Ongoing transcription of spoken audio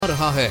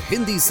रहा है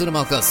हिंदी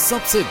सिनेमा का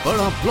सबसे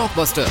बड़ा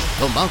ब्लॉकबस्टर।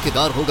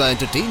 धमाकेदार होगा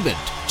एंटरटेनमेंट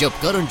जब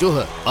करण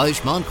जौहर,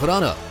 आयुष्मान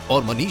खुराना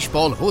और मनीष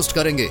पॉल होस्ट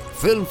करेंगे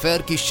फिल्म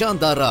फेयर की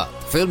शानदार रात।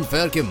 फिल्म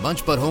फेयर के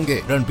मंच पर होंगे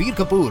रणबीर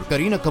कपूर,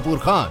 करीना कपूर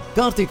खान,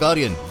 कार्तिक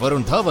आर्यन,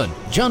 वरुण धवन,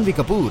 जानवी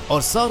कपूर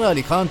और सारा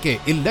अली खान के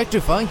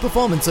इलेक्ट्रीफाइंग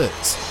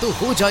परफॉर्मेंसेस। तो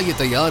हो जाइए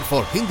तैयार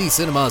for Hindi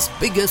cinema's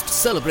biggest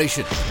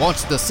celebration.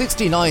 Watch the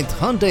 69th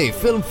Hyundai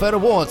Film Fair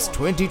Awards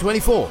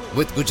 2024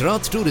 with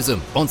Gujarat Tourism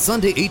on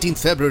Sunday 18th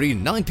February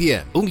 9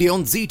 p.m. only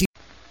on ZT.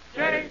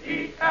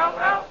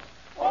 J-E-L-L-O.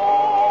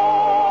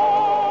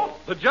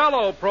 The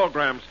Jell-O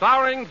program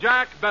starring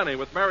Jack Benny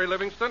with Mary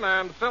Livingston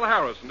and Phil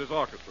Harris and his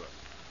orchestra.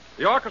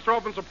 The orchestra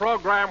opens the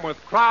program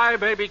with Cry,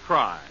 Baby,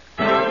 Cry.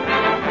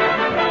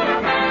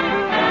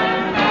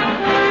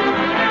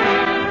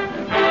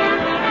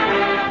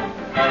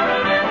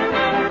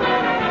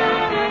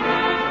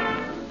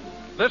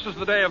 This is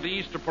the day of the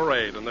Easter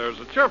parade, and there's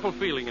a cheerful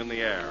feeling in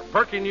the air.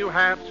 Perky new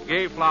hats,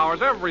 gay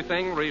flowers,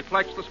 everything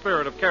reflects the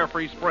spirit of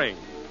carefree spring.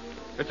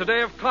 It's a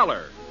day of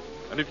color,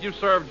 and if you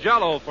serve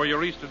Jell-O for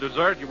your Easter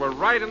dessert, you were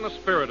right in the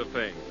spirit of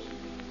things.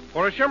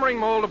 For a shimmering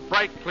mold of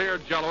bright, clear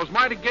Jell-O is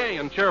mighty gay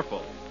and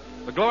cheerful.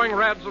 The glowing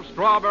reds of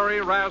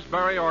strawberry,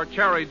 raspberry, or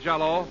cherry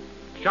Jell-O,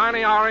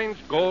 shiny orange,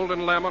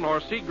 golden lemon,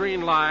 or sea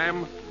green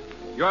lime,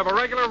 you have a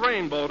regular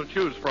rainbow to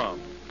choose from.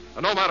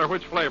 And no matter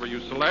which flavor you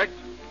select,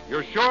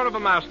 you're sure of a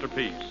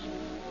masterpiece.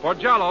 For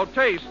Jell-O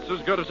tastes as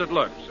good as it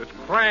looks. It's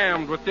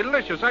crammed with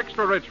delicious,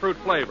 extra-rich fruit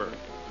flavor,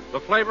 the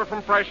flavor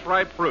from fresh,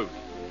 ripe fruit.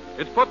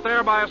 It's put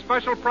there by a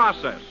special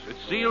process.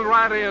 It's sealed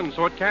right in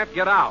so it can't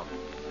get out.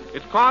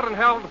 It's caught and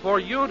held for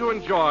you to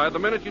enjoy the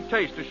minute you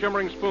taste a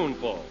shimmering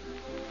spoonful.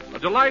 A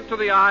delight to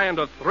the eye and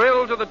a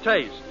thrill to the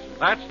taste.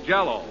 That's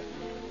Jell-O.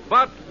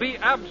 But be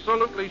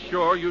absolutely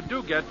sure you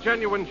do get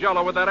genuine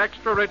Jell-O with that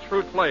extra rich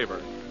fruit flavor.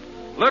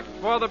 Look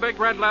for the big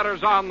red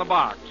letters on the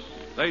box.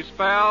 They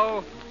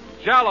spell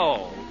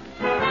Jell-O.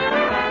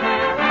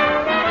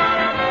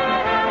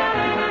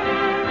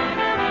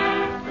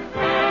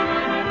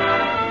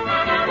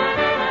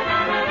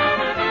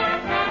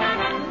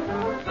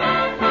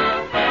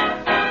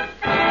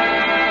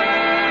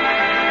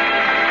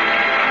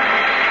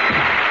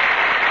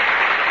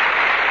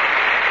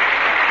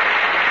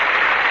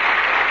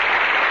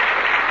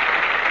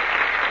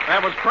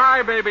 That was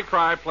Cry, Baby,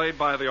 Cry, played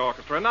by the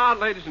orchestra. And now,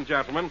 ladies and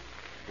gentlemen,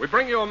 we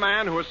bring you a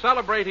man who is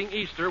celebrating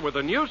Easter with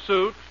a new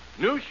suit,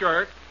 new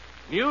shirt,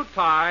 new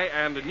tie,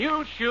 and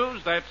new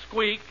shoes that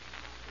squeak,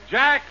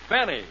 Jack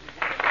Benny.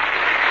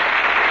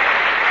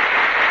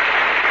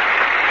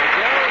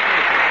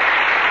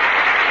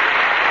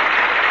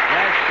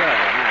 Yes, sir.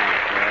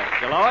 Thanks.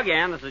 Hello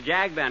again. This is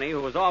Jack Benny,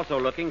 who was also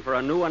looking for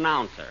a new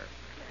announcer.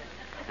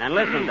 And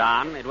listen,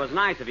 Don, it was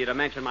nice of you to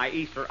mention my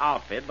Easter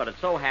outfit, but it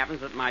so happens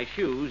that my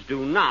shoes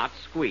do not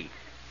squeak.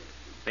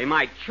 They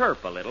might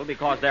chirp a little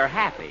because they're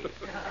happy.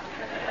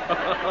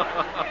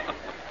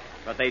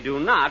 But they do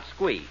not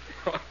squeak.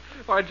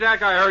 Why,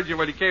 Jack, I heard you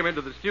when you came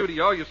into the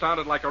studio. You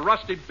sounded like a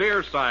rusty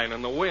beer sign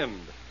in the wind.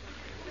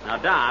 Now,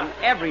 Don,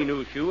 every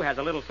new shoe has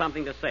a little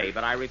something to say,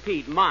 but I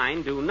repeat,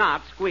 mine do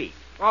not squeak.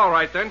 All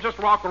right, then, just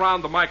walk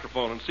around the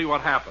microphone and see what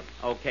happens.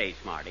 Okay,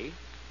 Smarty.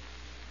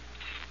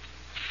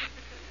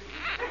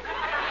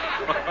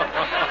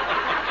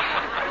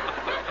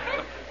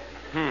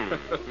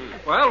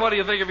 Well, what do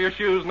you think of your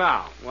shoes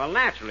now? Well,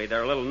 naturally,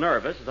 they're a little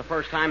nervous. It's the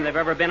first time they've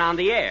ever been on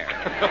the air.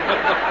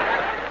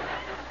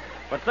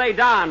 But say,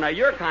 Don,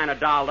 you're kind of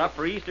dolled up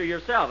for Easter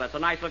yourself. That's a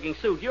nice-looking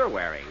suit you're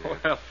wearing.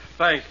 Well,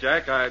 thanks,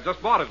 Jack. I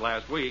just bought it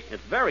last week.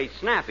 It's very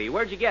snappy.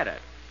 Where'd you get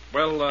it?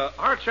 Well,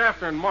 Art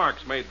Schaffner and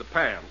Marks made the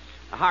pants.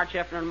 Hart,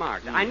 Scheffner, and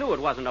Marks. I knew it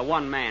wasn't a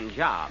one-man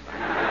job.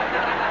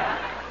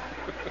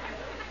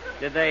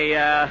 Did they,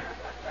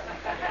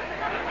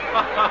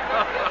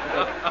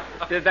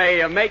 Did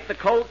they make the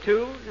coat,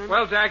 too?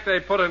 Well, Jack, they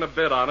put in a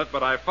bid on it,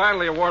 but I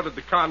finally awarded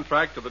the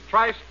contract to the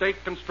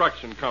Tri-State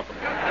Construction Company.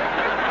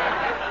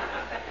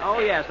 Oh,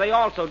 yes, they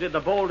also did the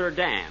Boulder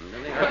Dam.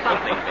 Or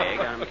something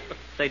big.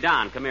 Say,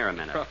 Don, come here a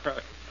minute.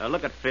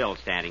 Look at Phil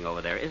standing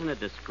over there. Isn't it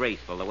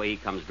disgraceful the way he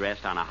comes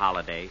dressed on a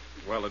holiday?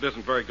 Well, it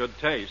isn't very good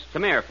taste.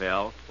 Come here,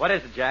 Phil. What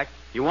is it, Jack?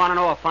 You want to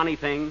know a funny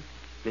thing?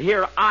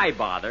 Here I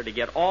bother to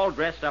get all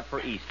dressed up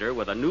for Easter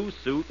with a new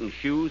suit and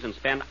shoes and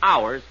spend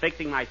hours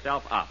fixing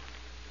myself up.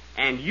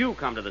 And you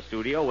come to the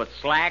studio with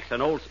slacks,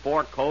 an old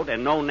sport coat,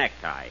 and no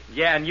necktie.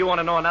 Yeah, and you want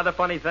to know another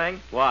funny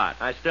thing? What?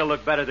 I still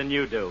look better than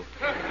you do.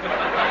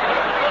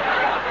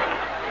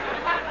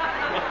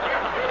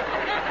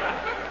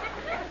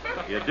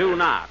 You do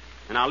not.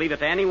 And I'll leave it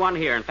to anyone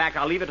here. In fact,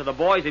 I'll leave it to the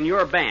boys in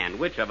your band.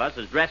 Which of us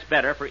is dressed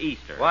better for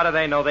Easter? What do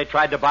they know? They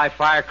tried to buy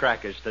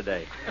firecrackers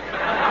today.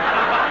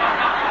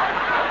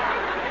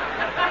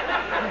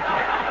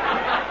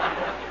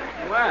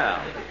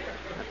 Well,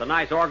 that's a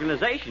nice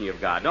organization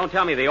you've got. Don't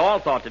tell me they all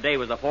thought today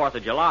was the 4th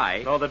of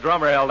July. No, the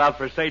drummer held out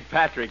for St.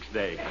 Patrick's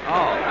Day.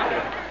 Oh.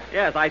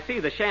 Yes, I see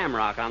the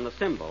shamrock on the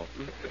cymbal.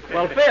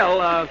 Well,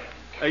 Phil,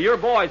 your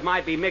boys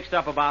might be mixed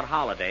up about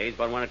holidays,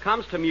 but when it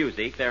comes to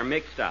music, they're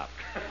mixed up.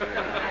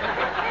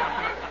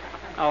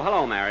 Oh,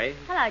 hello, Mary.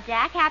 Hello,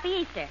 Jack. Happy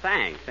Easter.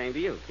 Thanks. Same to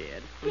you,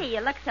 kid. Gee,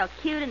 you look so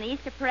cute in the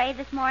Easter parade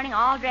this morning,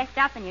 all dressed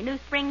up in your new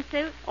spring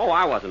suit. Oh,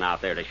 I wasn't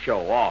out there to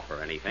show off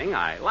or anything.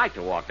 I like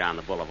to walk down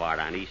the boulevard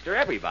on Easter.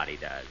 Everybody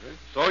does.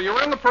 So you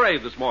were in the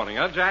parade this morning,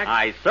 huh, Jack?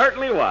 I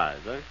certainly was.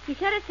 You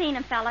should have seen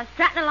him, fella,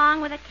 strutting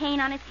along with a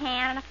cane on his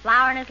hand and a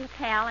flower in his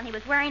lapel, and he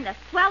was wearing the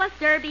swellest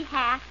derby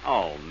hat.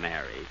 Oh,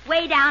 Mary.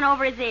 Way down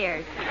over his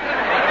ears.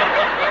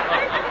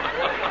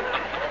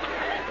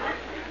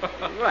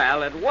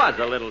 Well, it was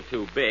a little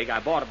too big. I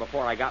bought it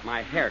before I got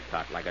my hair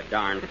cut like a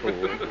darn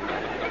fool.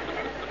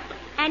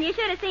 And you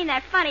should have seen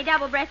that funny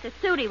double-breasted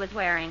suit he was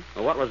wearing.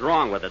 Well, what was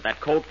wrong with it? That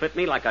coat fit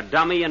me like a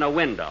dummy in a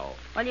window.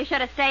 Well, you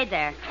should have stayed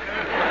there.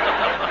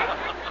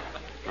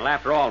 Well,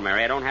 after all,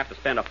 Mary, I don't have to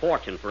spend a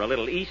fortune for a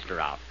little Easter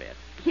outfit.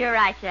 You're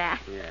right,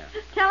 Jack. Yeah.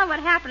 Tell him what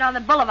happened on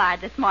the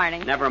boulevard this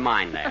morning. Never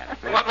mind that.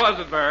 What was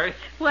it, Mary?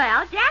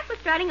 Well, Jack was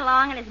strutting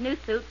along in his new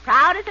suit,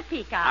 proud as a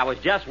peacock. I was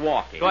just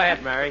walking. Go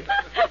ahead, Mary.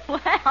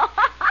 Well...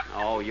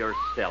 Oh, you're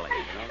silly.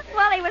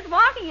 Well, he was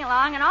walking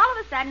along, and all of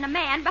a sudden, a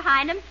man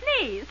behind him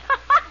sneezed.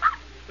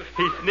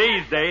 He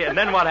sneezed, eh? And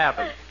then what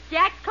happened?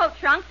 Jack's coat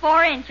shrunk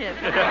 4 inches.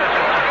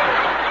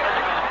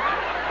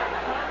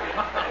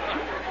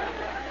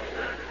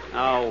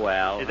 Oh,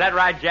 well. Is that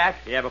right, Jack?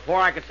 Yeah, before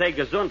I could say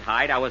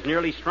Gesundheit, I was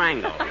nearly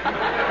strangled.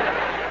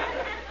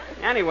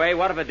 Anyway,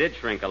 what if it did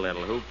shrink a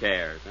little? Who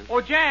cares?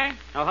 Oh, Jack,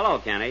 Oh, hello,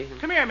 Kenny.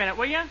 come here a minute,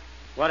 will you?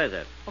 What is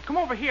it? Well, come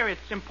over here.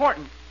 It's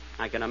important.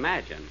 I can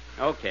imagine.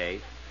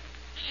 Okay.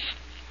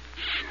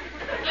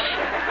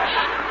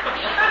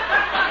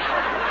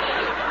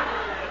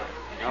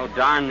 Oh,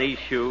 darn these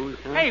shoes.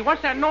 Huh? Hey,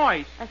 what's that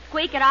noise? A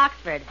squeak at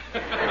Oxford.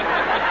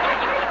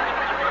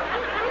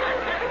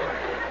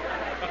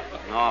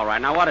 All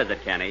right, now what is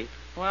it, Kenny?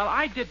 Well,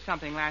 I did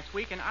something last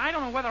week, and I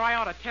don't know whether I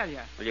ought to tell you.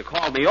 Well, you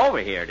called me over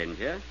here, didn't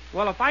you?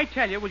 Well, if I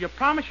tell you, will you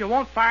promise you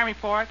won't fire me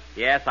for it?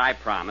 Yes, I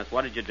promise.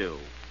 What did you do?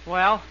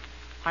 Well,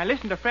 I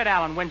listened to Fred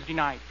Allen Wednesday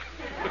night.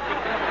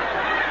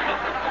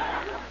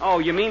 Oh,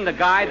 you mean the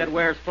guy that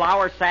wears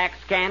flour sack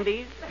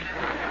candies?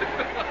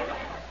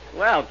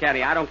 Well,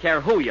 Kenny, I don't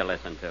care who you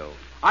listen to.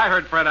 I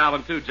heard Fred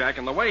Allen, too, Jack,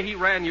 and the way he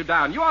ran you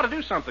down, you ought to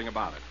do something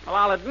about it. Well,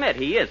 I'll admit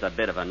he is a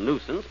bit of a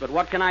nuisance, but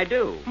what can I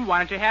do? Why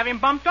don't you have him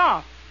bumped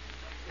off?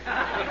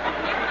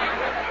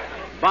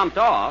 Bumped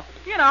off?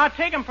 You know,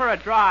 take him for a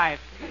drive.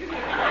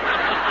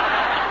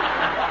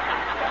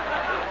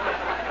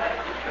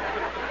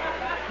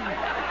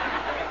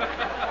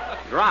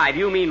 Drive?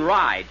 You mean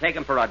ride. Take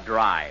him for a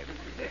drive.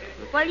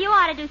 Well, you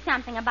ought to do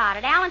something about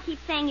it. Alan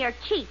keeps saying you're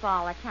cheap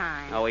all the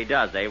time. Oh, he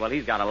does, eh? Well,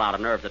 he's got a lot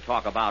of nerve to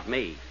talk about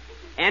me.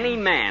 Any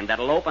man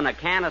that'll open a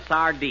can of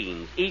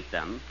sardines, eat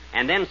them,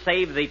 and then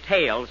save the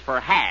tails for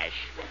hash,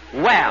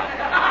 well...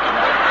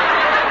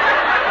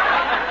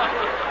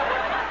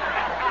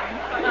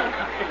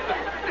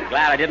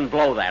 Glad I didn't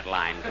blow that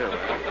line, too.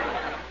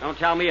 Don't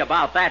tell me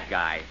about that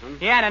guy.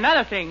 Yeah, and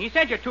another thing. He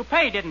said your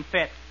toupee didn't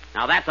fit.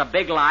 Now, that's a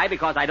big lie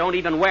because I don't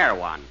even wear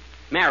one.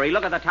 Mary,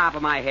 look at the top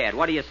of my head.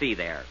 What do you see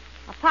there?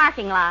 A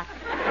parking lot.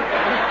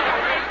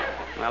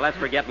 Well, let's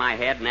forget my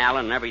head and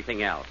Alan and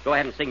everything else. Go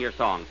ahead and sing your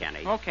song,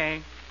 Kenny.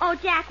 Okay. Oh,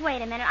 Jack,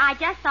 wait a minute. I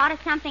just thought of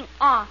something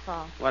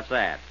awful. What's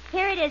that?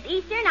 Here it is,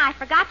 Easter, and I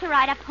forgot to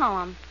write a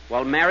poem.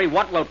 Well, Mary,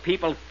 what will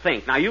people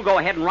think? Now, you go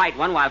ahead and write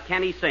one while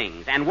Kenny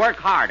sings, and work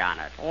hard on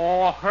it.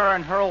 Oh, her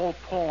and her old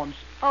poems.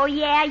 Oh,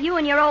 yeah, you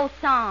and your old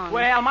songs.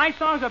 Well, my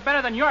songs are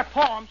better than your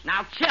poems.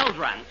 Now,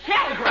 children!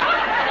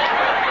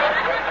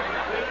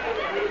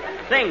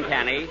 Sing,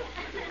 Kenny.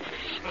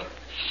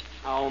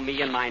 Oh,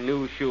 me and my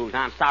new shoes.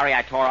 I'm sorry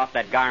I tore off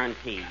that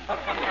guarantee.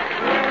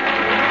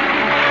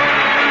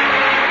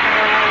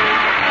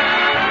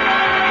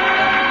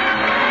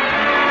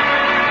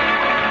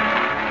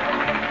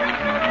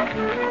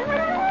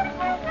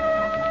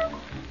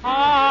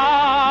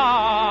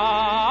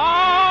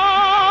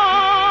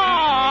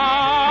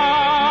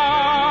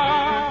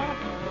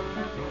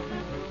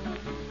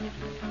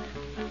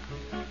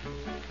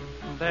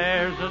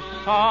 There's a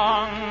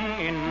song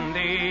in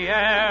the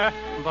air,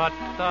 but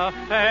the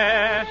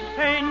fair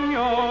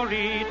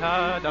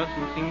senorita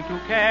doesn't seem to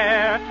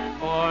care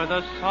for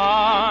the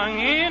song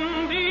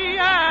in the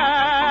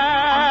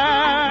air.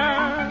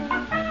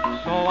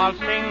 So I'll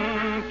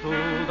sing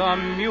to the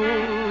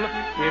mule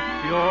if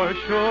you're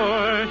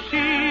sure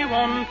she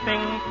won't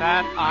think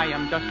that I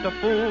am just a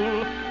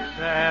fool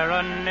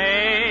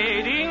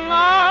serenading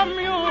a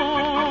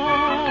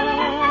mule.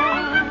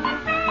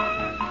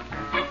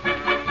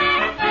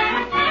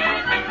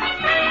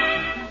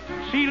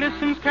 She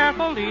listens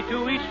carefully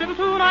to each little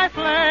tune I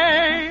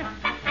play.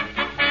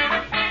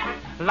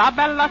 La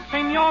bella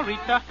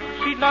senorita,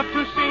 she'd love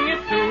to sing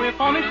it too if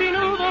only she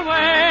knew the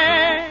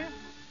way.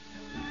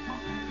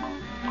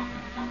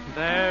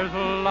 There's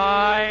a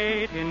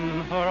light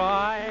in her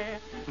eye,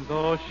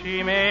 though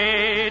she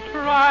may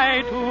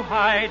try to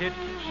hide it,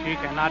 she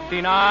cannot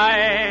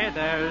deny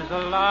there's a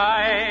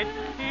light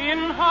in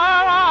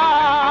her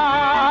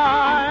eye.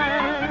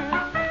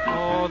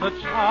 Oh, the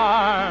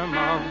charm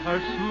of her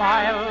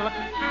smile,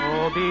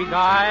 so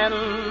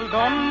beguiled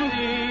on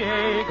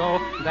the ago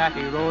that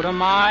he rode a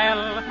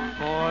mile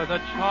for the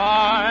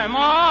charm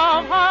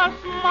of her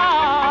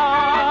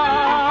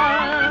smile.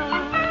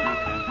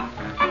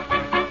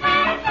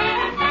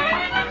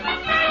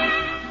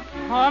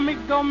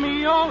 Amigo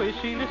mio, is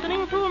she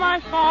listening to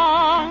my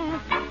song?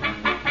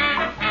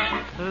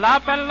 La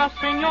bella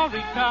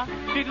señorita,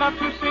 she'd love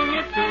to sing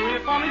it too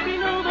if only she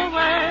knew the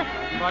way.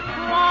 But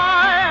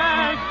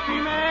try as she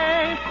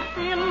may,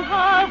 in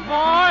her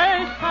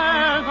voice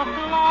there's a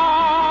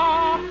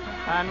flaw,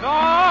 and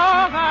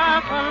all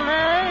that a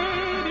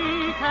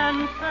lady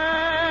can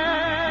say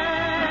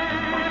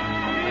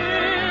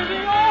is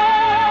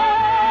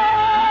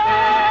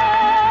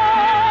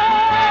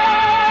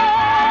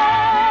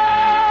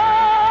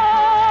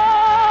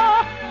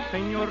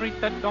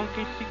Señorita,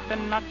 donkeycita,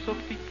 not so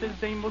sweet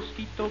as a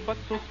mosquito, but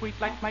so sweet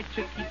like my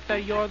chiquita,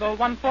 you're the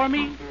one for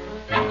me.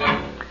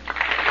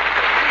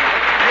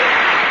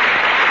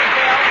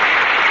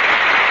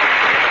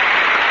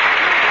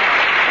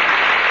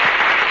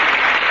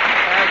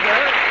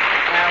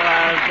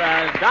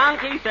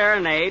 Donkey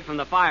Serenade from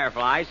the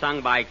Firefly,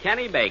 sung by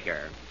Kenny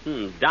Baker.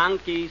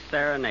 Donkey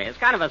Serenade. It's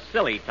kind of a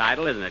silly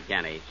title, isn't it,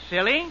 Kenny?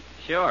 Silly?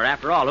 Sure.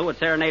 After all, who would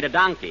serenade a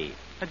donkey?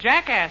 A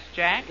jackass,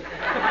 Jack.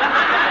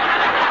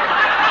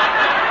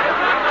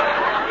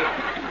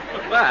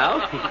 Well,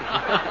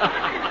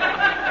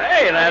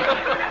 hey,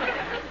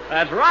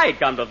 that's right,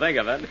 come to think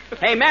of it.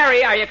 Hey,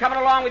 Mary, are you coming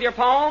along with your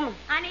poem?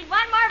 I need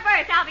one more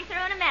verse. I'll be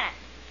through in a minute.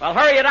 Well,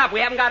 hurry it up.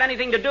 We haven't got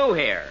anything to do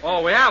here.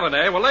 Oh, we haven't,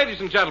 eh? Well, ladies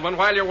and gentlemen,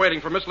 while you're waiting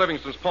for Miss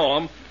Livingston's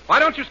poem, why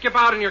don't you skip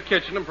out in your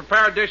kitchen and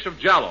prepare a dish of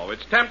Jell-O?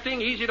 It's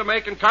tempting, easy to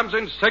make, and comes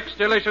in 6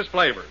 delicious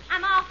flavors.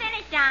 I'm all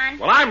finished, Don.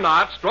 Well, I'm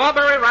not.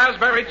 Strawberry,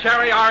 raspberry,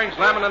 cherry, orange,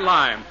 lemon, and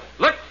lime.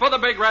 Look for the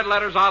big red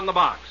letters on the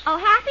box. Oh,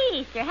 happy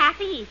Easter,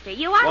 happy Easter.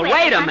 You are Well, with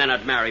wait us, a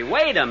minute, Mary.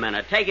 Wait a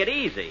minute. Take it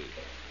easy.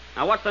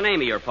 Now, what's the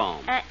name of your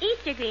poem?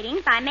 Easter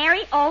Greetings by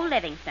Mary O.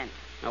 Livingston.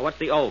 Now, what's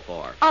the O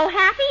for? Oh,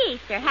 happy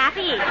Easter,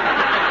 happy Easter.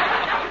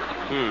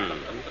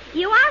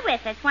 You are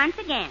with us once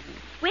again.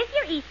 With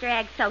your Easter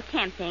eggs so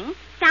tempting,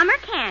 summer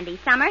candy,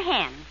 summer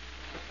hen.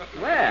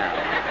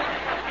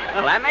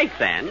 Well, that makes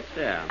sense.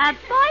 Yeah.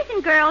 Boys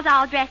and girls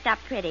all dressed up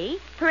pretty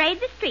parade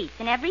the streets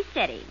in every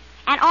city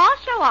and all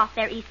show off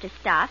their Easter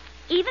stuff,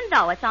 even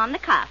though it's on the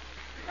cuff.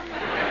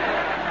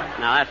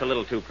 Now, that's a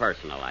little too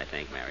personal, I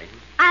think, Mary.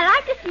 I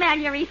like to smell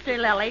your Easter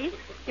lilies.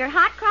 Your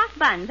hot cross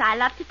buns I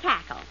love to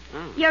tackle.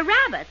 Oh. Your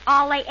rabbits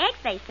all lay eggs,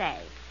 they say.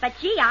 But,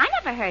 gee, I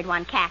never heard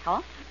one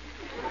cackle.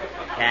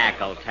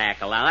 Tackle.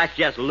 Now, that's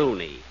just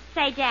loony.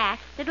 Say, Jack,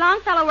 did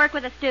Longfellow work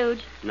with a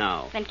stooge?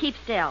 No. Then keep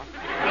still.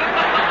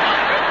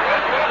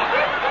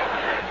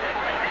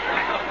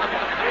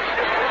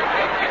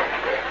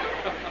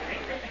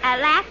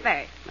 Last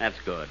verse. That's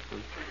good.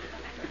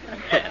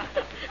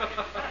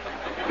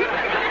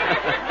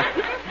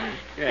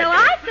 So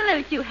I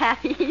salute you,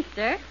 happy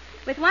Easter,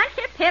 with one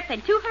hip-hip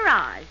and 2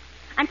 hurrahs.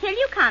 Until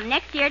you come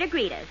next year to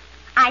greet us,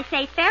 I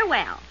say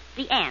farewell.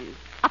 The end.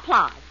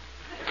 Applause.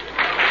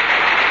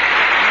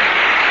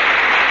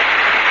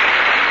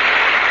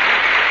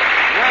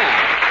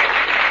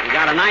 Well, you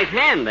got a nice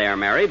hand there,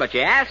 Mary, but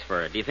you asked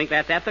for it. Do you think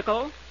that's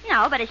ethical?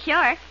 No, but it's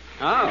short.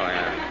 Oh,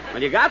 yeah.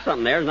 Well, you got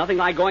something there. There's nothing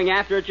like going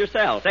after it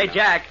yourself. Say,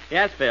 Jack.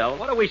 Yes, Phil?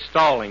 What are we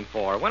stalling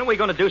for? When are we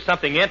going to do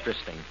something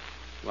interesting?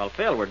 Well,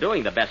 Phil, we're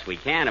doing the best we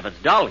can. If it's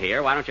dull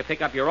here, why don't you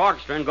pick up your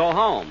orchestra and go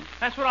home?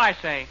 That's what I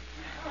say.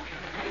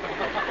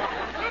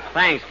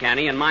 Thanks,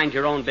 Kenny, and mind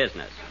your own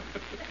business.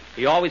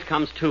 He always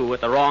comes to at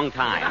the wrong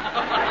time.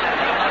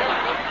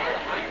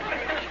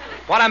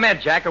 What I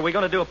meant, Jack, are we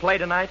going to do a play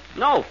tonight?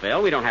 No,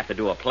 Phil, we don't have to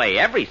do a play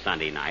every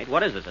Sunday night.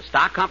 What is this, a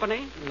stock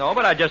company? No,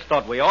 but I just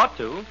thought we ought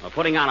to. Well,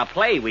 putting on a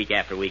play week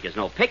after week is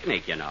no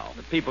picnic, you know.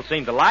 The people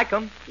seem to like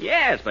them.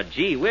 Yes, but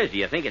gee whiz, do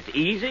you think it's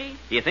easy?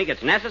 Do you think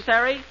it's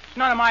necessary? It's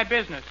none of my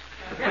business.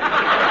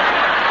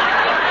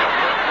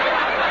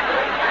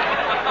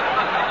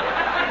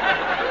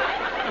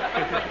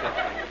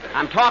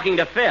 I'm talking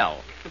to Phil.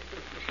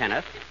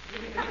 Kenneth.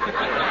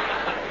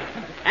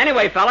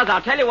 Anyway, fellas,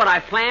 I'll tell you what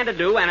I've planned to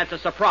do, and it's a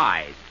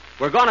surprise.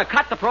 We're going to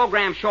cut the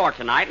program short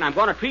tonight, and I'm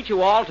going to treat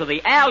you all to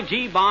the Al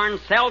G. Barnes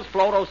Sells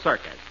Floto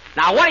Circus.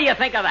 Now, what do you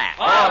think of that?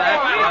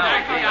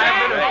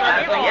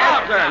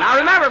 Yes, sir. Now,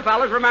 remember,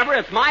 fellas,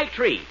 it's my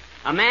treat.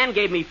 A man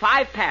gave me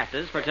 5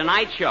 passes for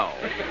tonight's show.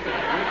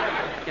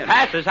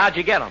 Passes? How'd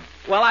you get them?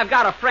 Well, I've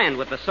got a friend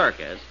with the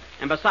circus,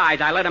 and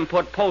besides, I let him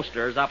put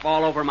posters up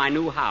all over my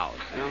new house.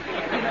 You know?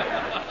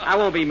 I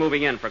won't be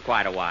moving in for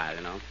quite a while,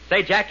 you know.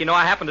 Say, Jack,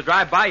 I happened to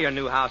drive by your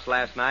new house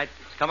last night.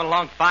 It's coming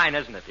along fine,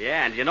 isn't it?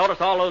 Yeah, and did you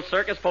notice all those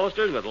circus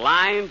posters with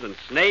lions and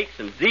snakes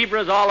and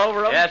zebras all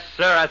over them? Yes,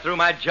 sir. I threw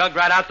my jug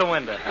right out the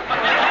window.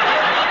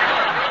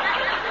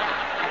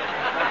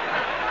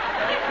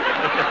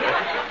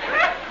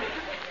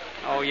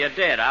 Oh, you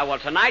did, huh? Well,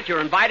 tonight you're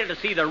invited to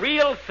see the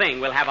real thing.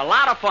 We'll have a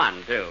lot of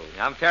fun, too.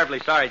 I'm terribly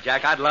sorry,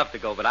 Jack. I'd love to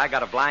go, but I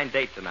got a blind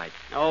date tonight.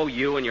 Oh,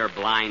 you and your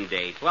blind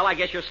dates. Well, I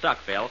guess you're stuck,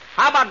 Phil.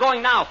 How about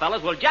going now,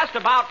 fellas? We'll just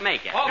about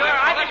make it. Oh, well,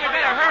 I think you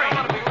better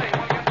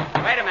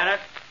hurry. Wait a minute.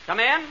 Come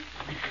in.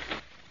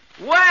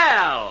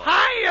 Well.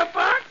 Hiya,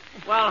 Buck.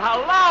 Well,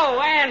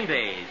 hello,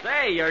 Andy.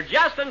 Say, you're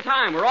just in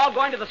time. We're all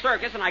going to the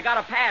circus, and I got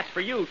a pass for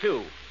you,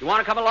 too. You want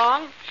to come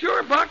along?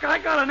 Sure, Buck. I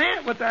got an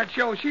aunt with that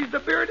show. She's the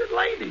bearded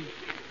lady.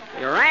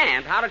 Your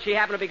aunt? How did she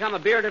happen to become a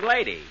bearded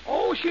lady?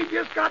 Oh, she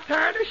just got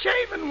tired of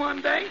shaving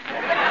one day.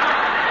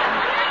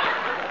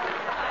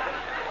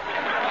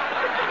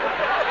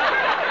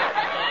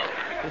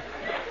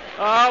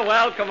 Oh,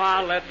 well, come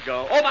on, let's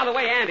go. Oh, by the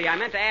way, Andy, I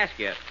meant to ask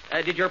you,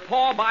 did your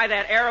pa buy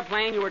that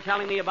airplane you were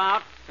telling me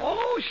about?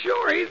 Oh,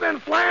 sure. He's been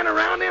flying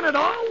around in it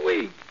all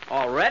week.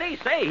 Already?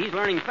 Say, he's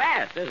learning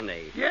fast, isn't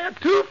he? Yeah,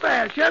 too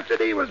fast.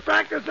 Yesterday he was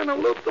practicing a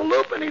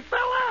loop-the-loop and he fell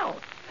out.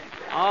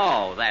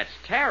 Oh, that's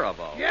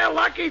terrible. Yeah,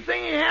 lucky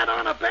thing he had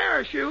on a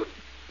parachute.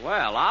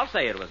 Well, I'll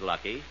say it was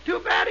lucky. Too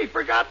bad he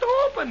forgot to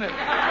open it.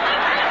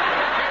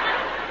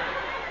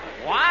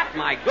 What?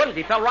 My goodness,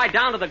 he fell right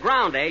down to the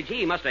ground, eh? Gee,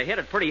 he must have hit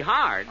it pretty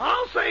hard.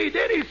 I'll say he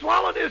did. He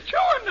swallowed his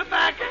chewing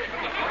tobacco.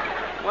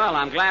 Well,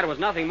 I'm glad it was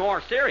nothing more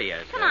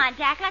serious. Come on,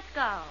 Jack, let's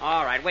go.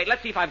 All right, wait,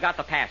 let's see if I've got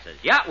the passes.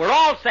 Yeah, we're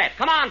all set.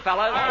 Come on,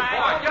 fellas. All right,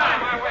 boy, get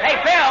out of my way.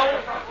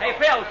 Hey,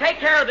 Phil, take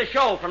care of the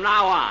show from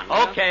now on.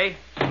 Okay.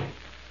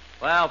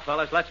 Well,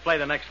 fellas, let's play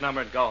the next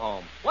number and go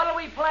home. What'll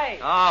we play?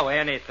 Oh,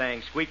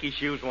 anything. Squeaky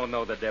shoes won't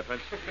know the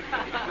difference.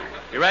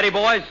 You ready,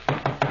 boys?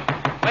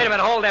 Wait a minute,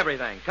 hold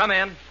everything. Come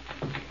in.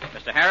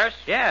 Mr. Harris?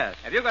 Yes.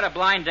 Have you got a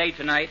blind date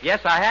tonight?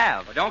 Yes, I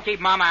have. Well, don't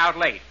keep Mama out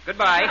late.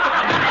 Goodbye.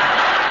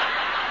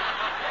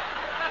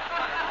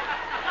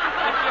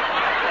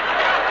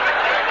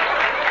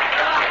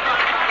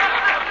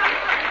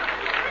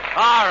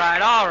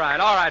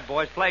 All right,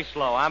 boys. Play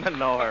slow. I'm in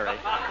no hurry.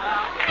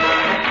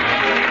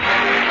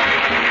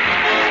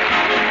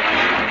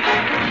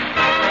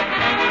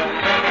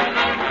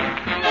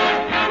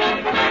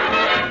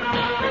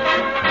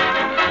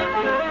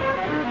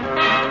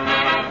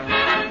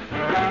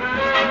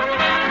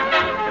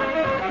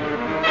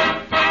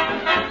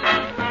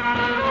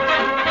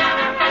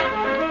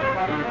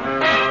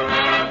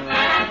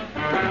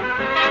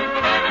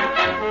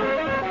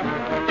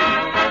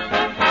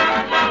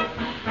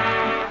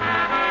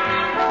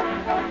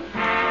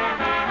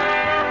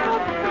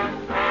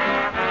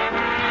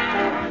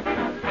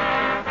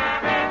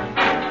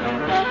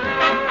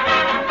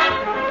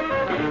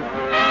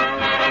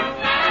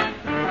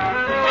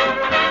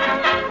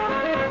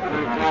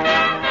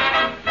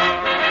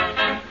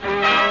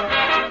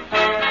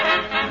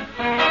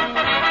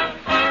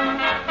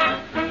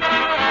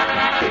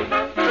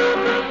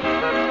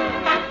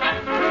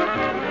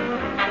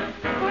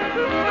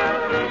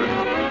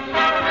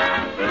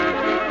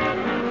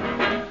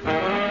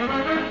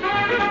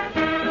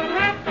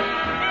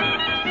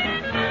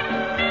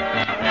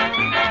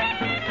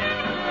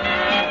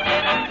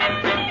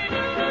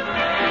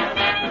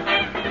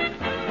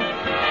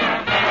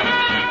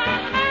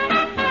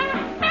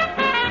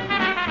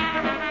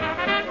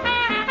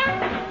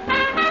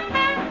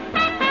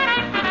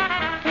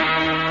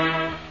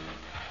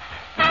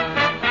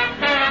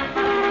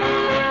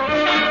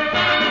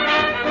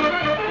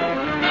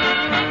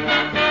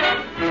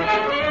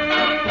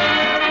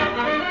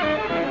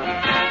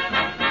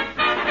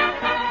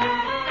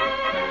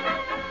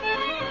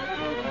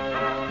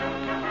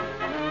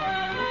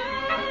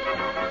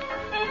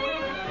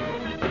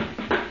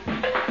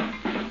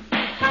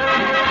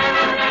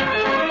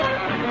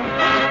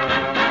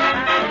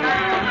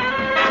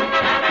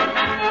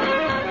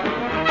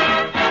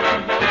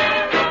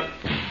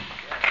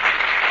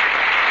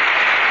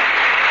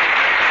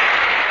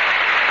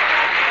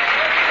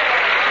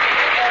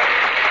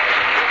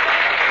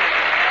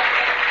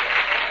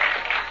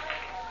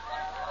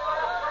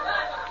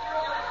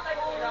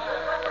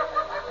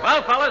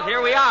 Well, fellas,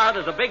 here we are.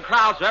 There's a big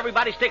crowd, so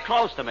everybody stick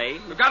close to me.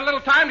 We've got a little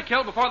time to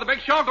kill before the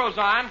big show goes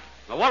on.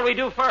 Well, what'll we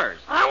do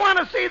first? I want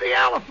to see the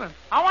elephant.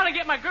 I want to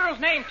get my girl's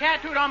name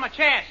tattooed on my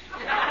chest.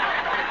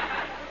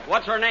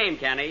 What's her name,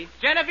 Kenny?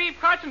 Genevieve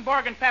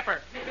Kartzenborg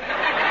Pepper.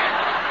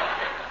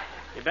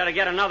 You better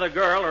get another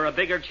girl or a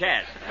bigger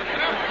chest.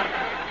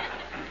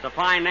 It's a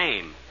fine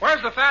name.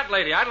 Where's the fat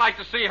lady? I'd like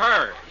to see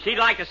her. She'd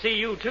like to see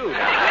you, too.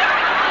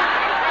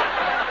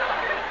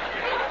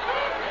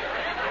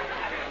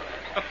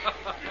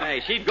 Hey,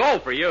 she'd go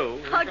for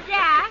you. Oh,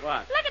 Jack.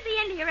 What? Look at the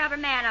India rubber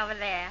man over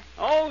there.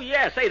 Oh,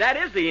 yes. Say, that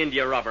is the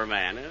India rubber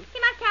man. Huh? He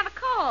must have a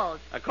cold.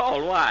 A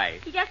cold? Why?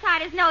 He just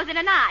tied his nose in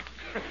a knot.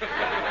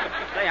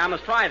 Say, I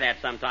must try that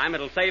sometime.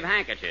 It'll save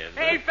handkerchiefs.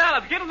 Hey,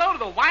 fellas, get a load of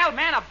the wild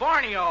man of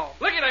Borneo.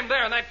 Look at him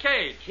there in that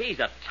cage. He's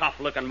a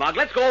tough-looking mug.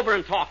 Let's go over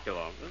and talk to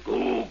him.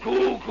 Goo,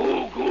 goo,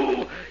 goo,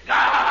 goo.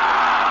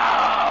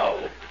 Now!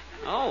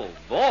 Oh,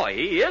 boy,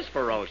 he is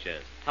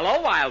ferocious. Hello,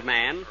 wild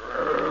man.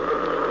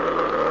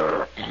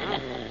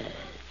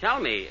 Tell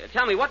me,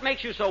 what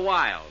makes you so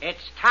wild?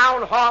 It's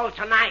town hall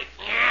tonight.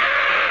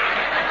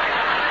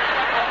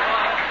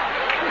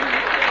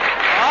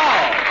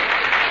 Oh.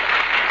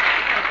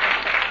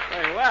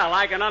 Very well,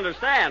 I can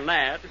understand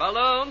that.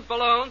 Balloons.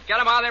 Get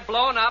them out there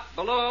blowing up.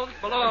 Balloons.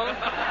 Oh,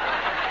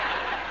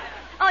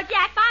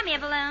 Jack, buy me a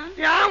balloon.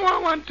 Yeah, I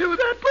want one, too.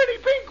 That pretty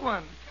pink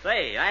one.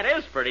 Say, that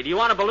is pretty. Do you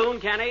want a balloon,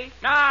 Kenny?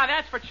 Nah,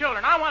 that's for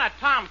children. I want a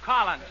Tom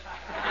Collins.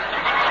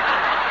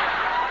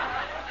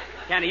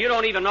 Kenny, you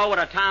don't even know what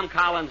a Tom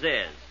Collins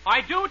is.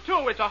 I do,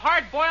 too. It's a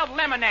hard-boiled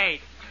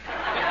lemonade.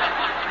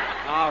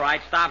 All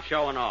right, stop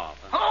showing off.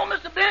 Hello,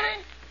 Mr.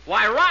 Benny.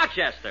 Why,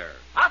 Rochester.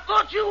 I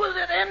thought you was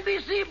at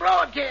NBC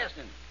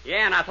Broadcasting.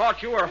 Yeah, and I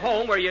thought you were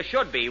home where you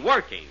should be,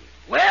 working.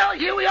 Well,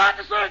 here we are at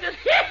the circus.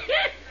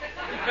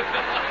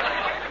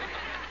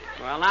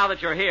 Well, now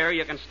that you're here,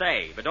 you can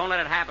stay, but don't let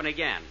it happen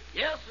again.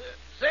 Yes, sir.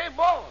 Say,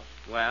 boss,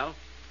 Well?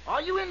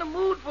 are you in the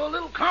mood for a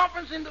little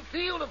conference in the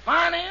field of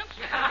finance?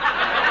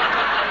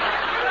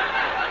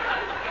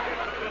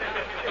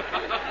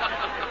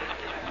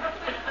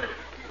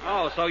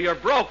 Oh, so you're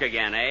broke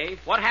again, eh?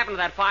 What happened to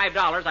that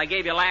 $5 I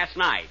gave you last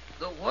night?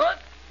 The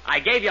what? I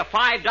gave you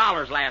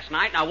 $5 last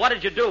night. Now, what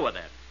did you do with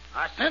it?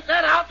 I sent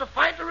that out to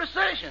fight the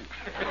recession.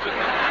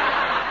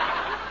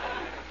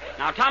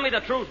 Now, tell me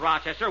the truth,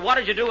 Rochester. What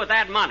did you do with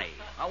that money?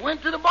 I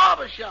went to the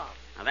barber shop.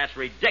 Now, that's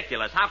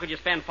ridiculous. How could you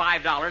spend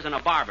 $5 in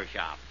a barber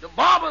shop? The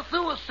barber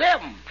threw a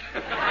 7.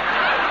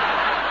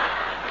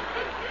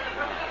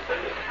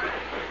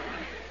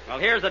 Well,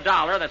 here's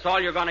 $1. That's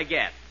all you're going to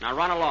get. Now,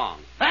 run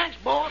along. Thanks,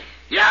 boss.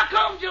 Here I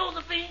come,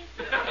 Josephine.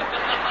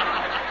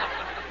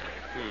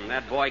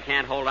 That boy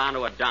can't hold on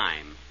to a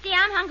dime. Gee,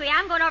 I'm hungry.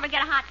 I'm going over and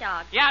get a hot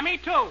dog. Yeah, me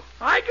too.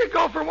 I could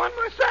go for one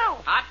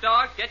myself. Hot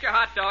dogs. Get your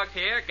hot dogs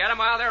here. Get them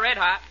while they're red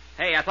hot.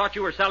 Hey, I thought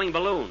you were selling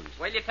balloons.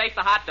 Wait till you taste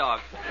the hot dog.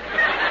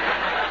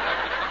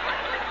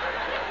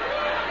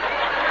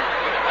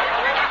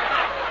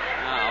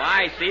 Oh,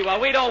 I see. Well,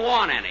 we don't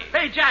want any.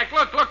 Hey, Jack,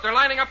 look. They're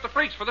lining up the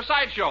freaks for the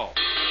sideshow.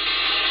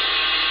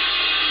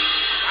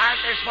 Right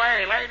this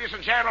way, ladies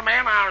and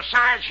gentlemen. Our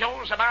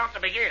sideshow's about to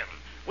begin.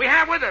 We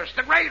have with us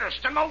the greatest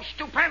and most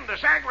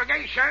stupendous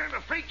aggregation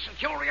of freaks and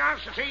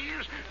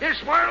curiosities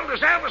this world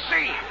has ever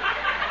seen.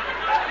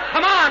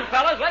 Come on,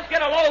 fellas. Let's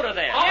get a load of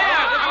this. And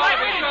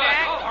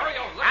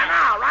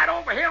now, right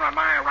over here on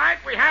my right,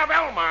 we have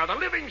Elmer, the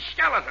living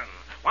skeleton.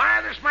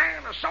 Why, this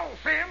man is so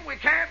thin we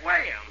can't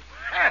weigh him.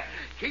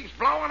 Keeps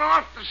blowing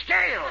off the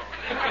scale.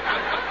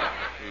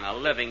 A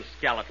living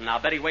skeleton. I'll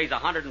bet he weighs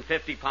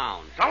 150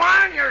 pounds. So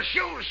on your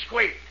shoes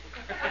squeak.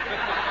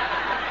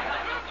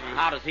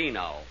 How does he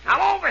know?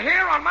 Now, over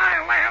here on my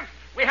left,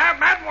 we have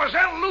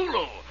Mademoiselle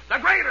Lulu, the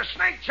greatest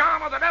snake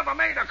charmer that ever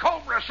made a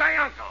cobra say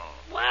uncle.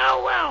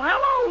 Well,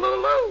 hello,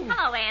 Lulu.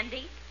 Hello,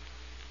 Andy.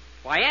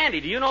 Why,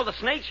 Andy, do you know the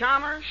snake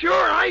charmer?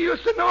 Sure, I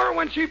used to know her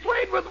when she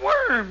played with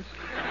worms.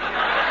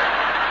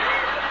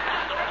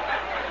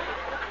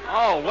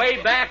 Oh,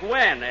 way back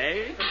when,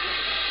 eh?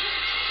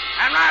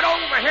 And right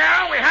over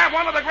here, we have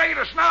one of the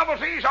greatest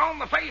novelties on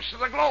the face of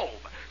the globe.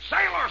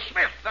 Sailor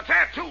Smith, the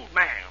tattooed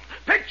man.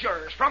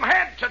 Pictures from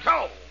head to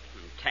toe.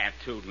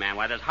 Tattooed man.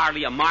 Why, there's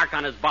hardly a mark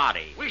on his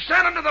body. We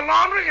sent him to the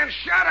laundry and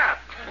shut up.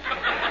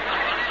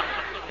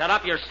 Shut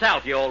up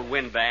yourself, you old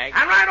windbag.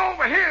 And right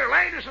over here,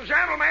 ladies and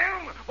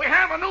gentlemen, we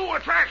have a new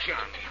attraction.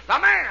 The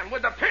man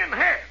with the pin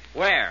head.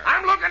 Where?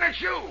 I'm looking at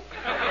you.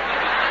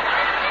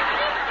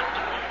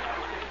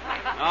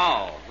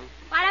 Oh.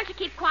 Why don't you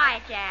keep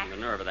quiet, Jack? The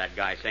nerve of that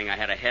guy saying I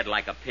had a head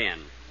like a pin.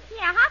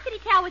 Yeah, how could he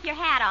tell with your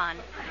hat on?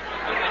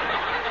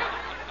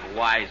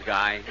 Wise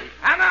guy.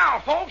 And now,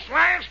 folks,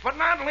 last but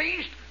not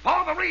least,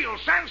 for the real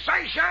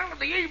sensation of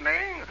the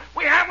evening,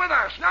 we have with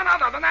us none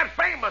other than that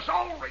famous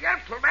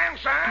Oriental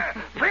dancer,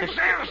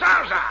 Princess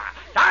Zaza,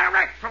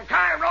 direct from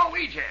Cairo,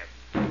 Egypt.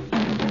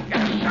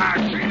 Yes, sir,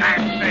 she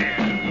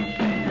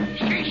dances.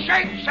 She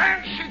shakes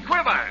and she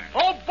quivers.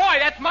 Oh, boy,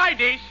 that's my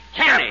dish.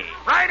 Kenny.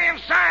 Right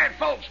inside,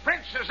 folks.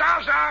 Princess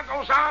Zaza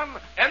goes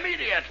on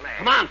immediately.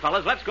 Come on,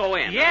 fellas, let's go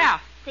in. Yeah.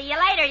 See you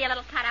later, you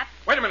little cut-up.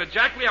 Wait a minute,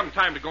 Jack. We haven't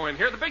time to go in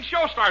here. The big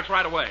show starts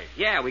right away.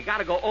 Yeah, we got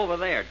to go over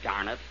there,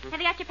 darn it. Have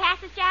you got your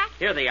passes, Jack?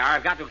 Here they are.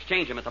 I've got to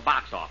exchange them at the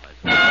box office.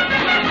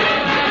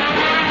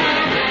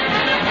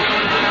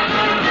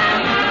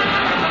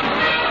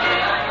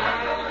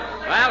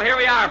 Well, here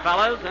we are,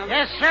 fellas.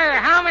 Yes, sir.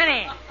 How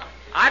many?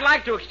 I'd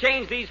like to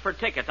exchange these for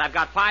tickets. I've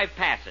got 5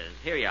 passes.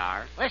 Here you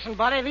are. Listen,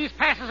 buddy, these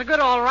passes are good,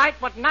 all right,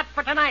 but not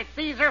for tonight.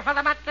 These are for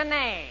the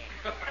matinee.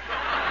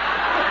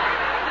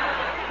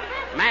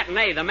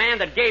 Matinee. The man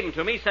that gave them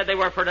to me said they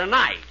were for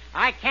tonight.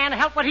 I can't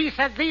help what he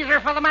said. These are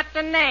for the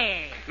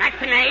matinee.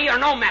 Matinee or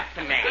no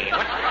matinee?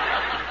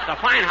 It's a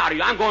fine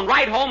howdy. I'm going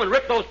right home and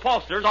rip those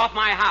posters off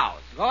my house.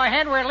 Go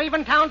ahead. We're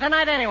leaving town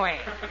tonight anyway.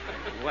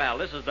 Well,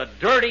 this is the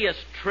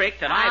dirtiest trick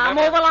that I've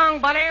Now, ever... move along,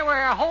 buddy.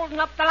 We're holding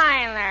up the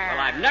line there. Well,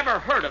 I've never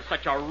heard of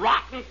such a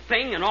rotten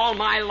thing in all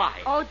my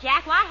life. Oh,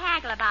 Jack, why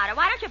haggle about it?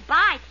 Why don't you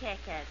buy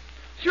tickets?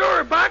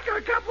 Sure, Buck,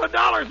 a couple of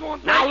dollars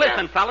won't Now, break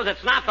listen, fellas,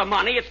 it's not the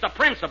money, it's the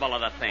principle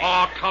of the thing.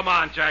 Oh, come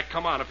on, Jack.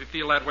 Come on. If you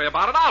feel that way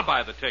about it, I'll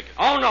buy the ticket.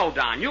 Oh, no,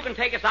 Don. You can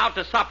take us out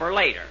to supper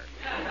later.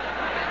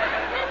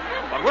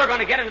 But we're going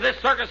to get into this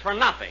circus for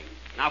nothing.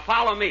 Now,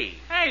 follow me.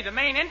 Hey, the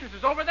main entrance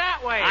is over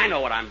that way. I know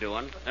what I'm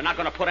doing. They're not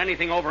going to put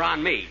anything over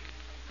on me.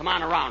 Come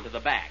on around to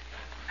the back.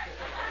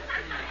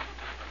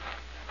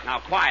 Now,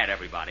 quiet,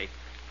 everybody.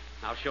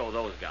 I'll show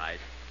those guys.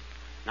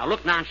 Now,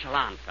 look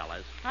nonchalant,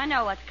 fellas. I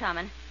know what's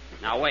coming.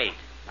 Now, wait.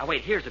 Now,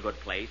 wait, here's a good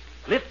place.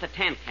 Lift the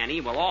tent,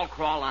 Kenny. We'll all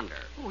crawl under.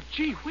 Oh,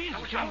 gee whiz,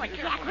 Johnny.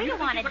 Jack, we don't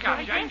want to do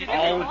this.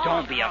 Oh,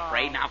 don't be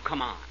afraid. Now,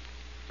 come on.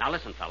 Now,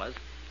 listen, fellas.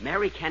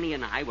 Mary, Kenny,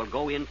 and I will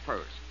go in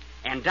first.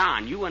 And,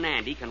 Don, you and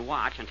Andy can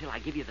watch until I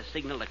give you the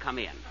signal to come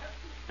in.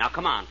 Now,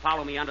 come on.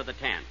 Follow me under the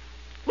tent.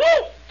 Woo!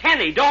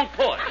 Kenny, don't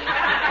push.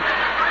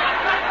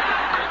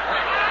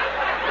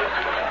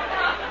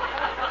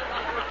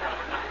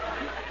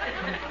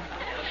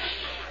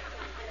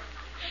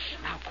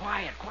 Now,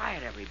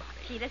 quiet, everybody.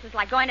 Gee, this is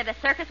like going to the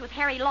circus with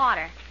Harry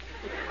Lauder.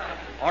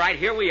 All right,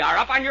 here we are,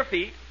 up on your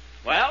feet.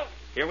 Well,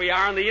 here we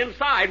are on the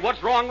inside.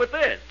 What's wrong with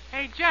this?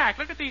 Hey, Jack,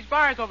 look at these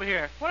bars over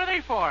here. What are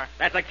they for?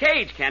 That's a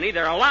cage, Kenny.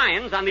 There are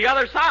lions on the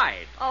other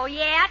side. Oh,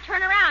 yeah?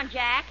 Turn around,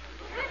 Jack.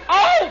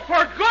 Oh,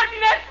 for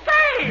goodness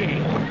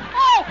sake!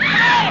 Oh,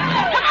 hey!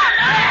 Come on!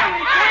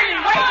 Kenny,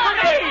 wait for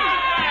me!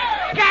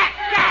 Jack!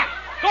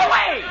 Go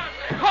away!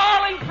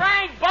 Calling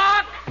Frank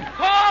Buck!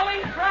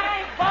 Calling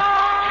Frank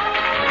Buck!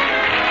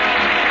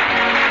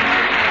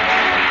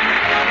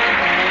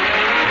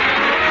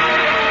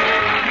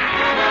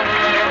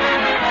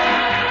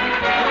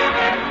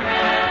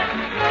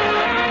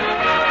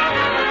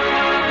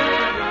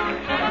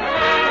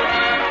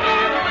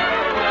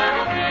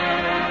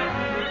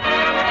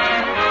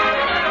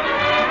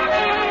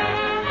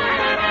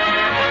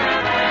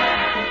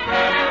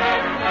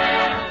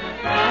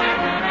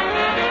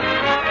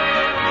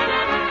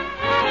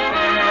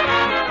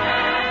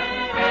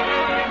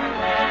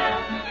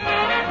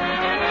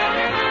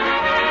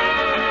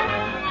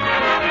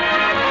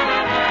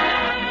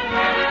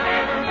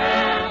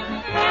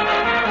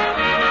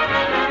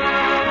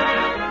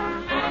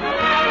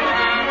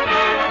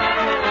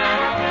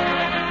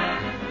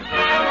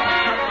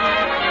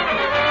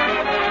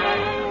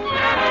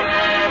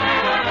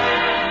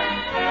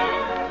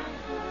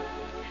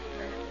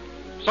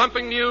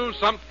 Something new,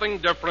 something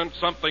different,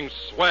 something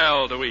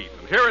swell to eat.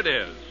 And here it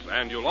is,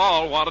 and you'll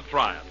all want to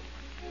try it.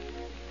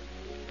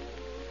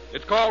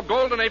 It's called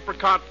golden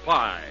apricot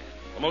pie,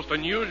 the most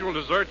unusual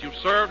dessert you've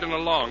served in a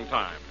long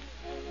time.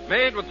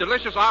 Made with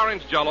delicious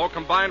orange jello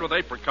combined with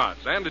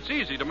apricots, and it's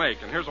easy to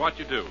make, and here's what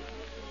you do.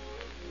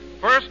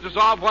 First,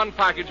 dissolve 1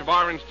 package of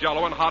orange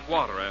jello in hot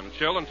water and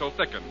chill until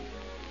thickened.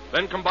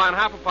 Then combine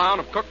half a pound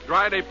of cooked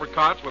dried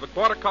apricots with a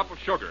 1/4 cup of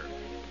sugar.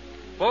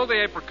 Fold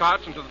the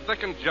apricots into the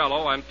thickened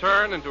jello and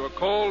turn into a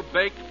cold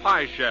baked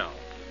pie shell.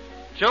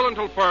 Chill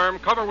until firm,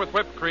 cover with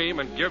whipped cream,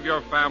 and give your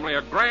family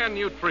a grand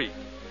new treat.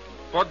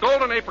 For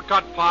golden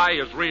apricot pie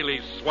is really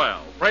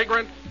swell.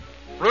 Fragrant,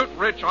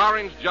 fruit-rich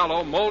orange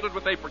jello molded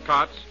with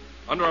apricots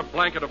under a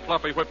blanket of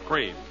fluffy whipped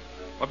cream.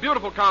 A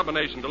beautiful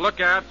combination to look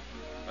at,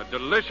 a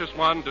delicious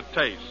one to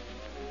taste.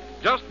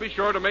 Just be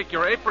sure to make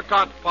your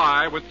apricot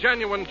pie with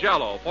genuine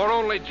jello, for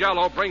only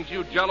jello brings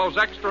you jello's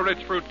extra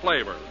rich fruit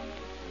flavor.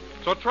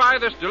 So try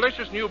this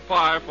delicious new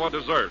pie for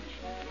dessert.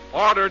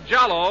 Order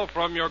jello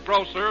from your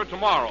grocer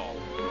tomorrow.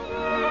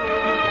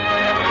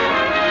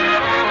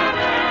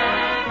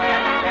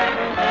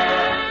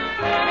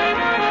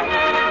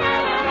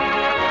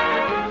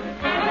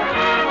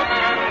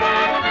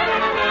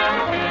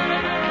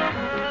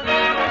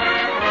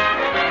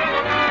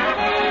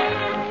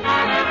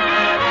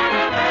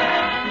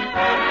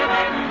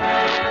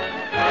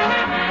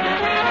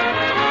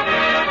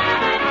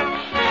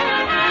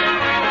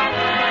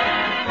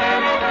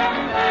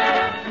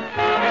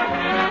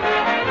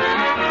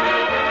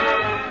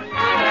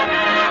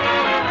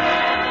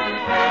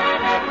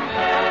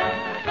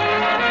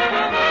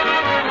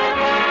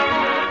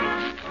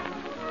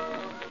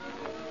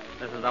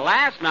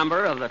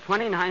 Number of the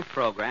 29th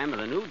program of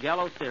the new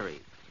Jello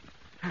series.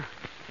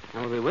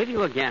 I'll be with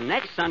you again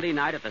next Sunday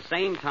night at the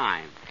same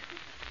time.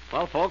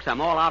 Well, folks, I'm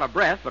all out of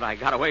breath, but I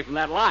got away from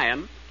that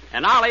lion.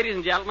 And now, ladies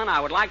and gentlemen, I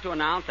would like to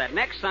announce that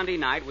next Sunday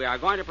night we are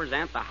going to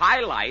present the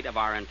highlight of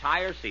our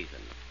entire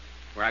season.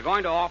 We are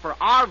going to offer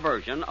our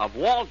version of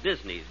Walt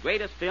Disney's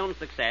greatest film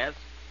success,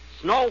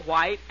 Snow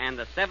White and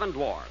the Seven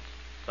Dwarfs.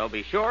 So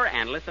be sure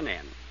and listen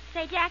in.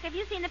 Say, Jack, have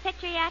you seen the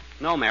picture yet?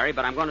 No, Mary,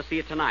 but I'm going to see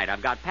it tonight.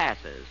 I've got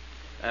passes.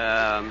 Do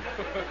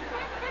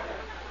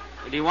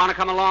you want to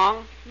come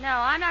along? No,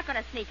 I'm not going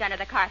to sneak under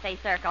the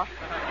Carthay Circle.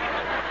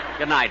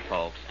 Good night,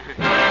 folks.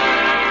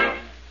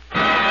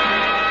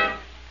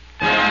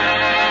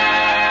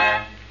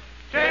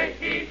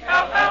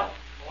 J-E-L-L-O.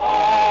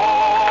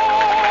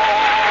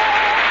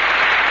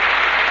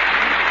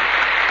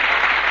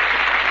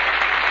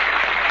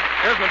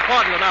 Here's an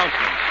important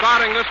announcement.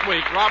 Starting this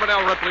week, Robert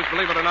L. Ripley's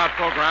Believe It or Not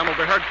program will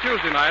be heard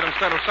Tuesday night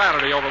instead of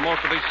Saturday over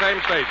most of these same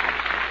stations.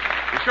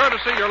 Be sure to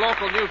see your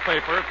local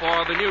newspaper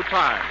for the new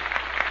time.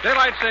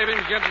 Daylight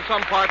savings begins in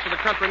some parts of the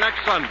country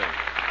next Sunday.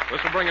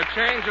 This will bring a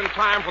change in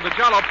time for the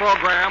Jello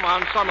program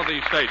on some of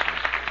these stations.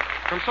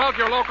 Consult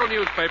your local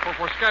newspaper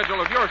for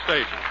schedule of your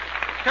station.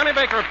 Kenny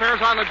Baker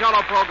appears on the Jello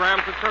program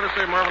through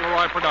courtesy of Mervyn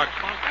LeRoy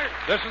Productions.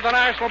 This is the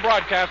National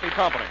Broadcasting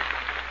Company.